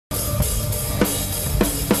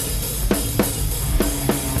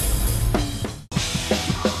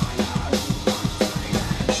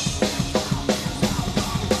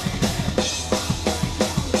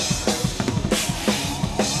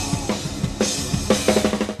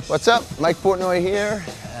What's up? Mike Portnoy here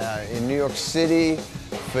in New York City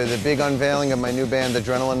for the big unveiling of my new band,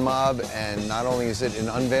 Adrenaline Mob. And not only is it an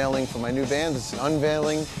unveiling for my new band, it's an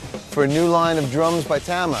unveiling for a new line of drums by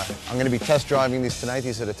Tama. I'm going to be test driving these tonight.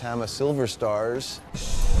 These are the Tama Silverstars.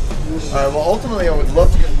 All right, well, ultimately, I would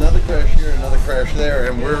love to get another crash here, another crash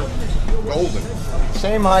there, and we're golden.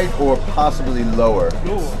 Same height or possibly lower,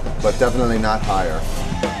 but definitely not higher.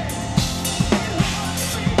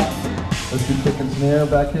 Let's do kick and snare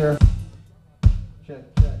back here.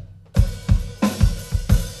 Check, check.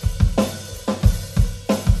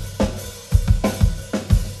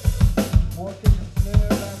 More kick and snare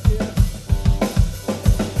back here.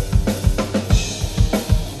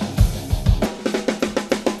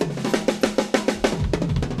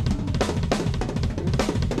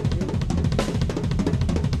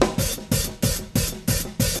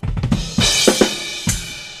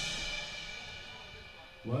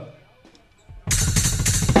 What?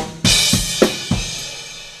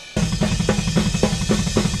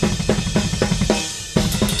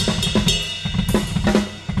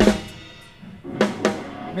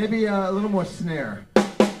 Maybe a little more snare.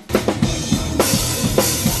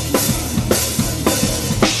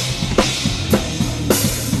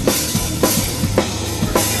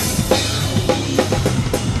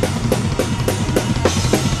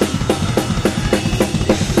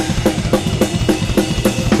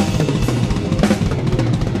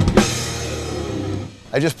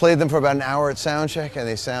 I just played them for about an hour at soundcheck and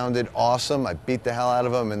they sounded awesome. I beat the hell out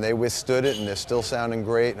of them and they withstood it and they're still sounding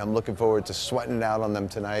great. And I'm looking forward to sweating it out on them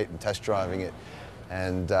tonight and test driving it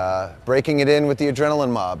and breaking it in with the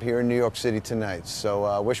Adrenaline Mob here in New York City tonight.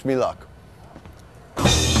 So wish me luck.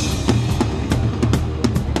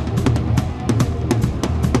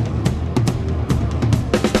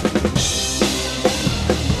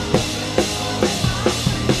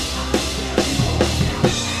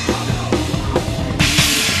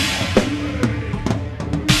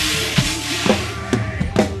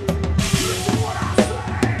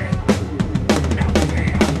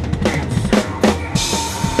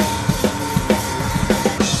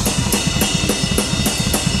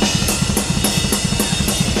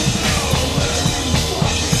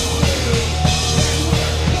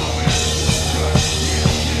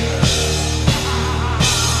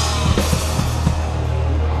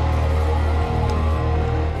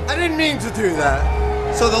 I didn't mean to do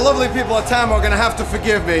that. So the lovely people at Tama are gonna have to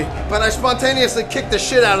forgive me, but I spontaneously kicked the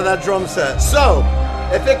shit out of that drum set. So,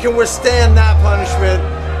 if it can withstand that punishment,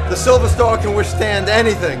 the Silverstar can withstand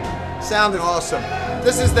anything. Sounded awesome.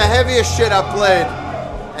 This is the heaviest shit I've played,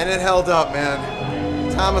 and it held up,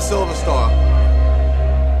 man. Tama Silverstar.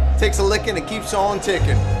 Takes a licking and keeps on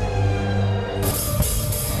ticking.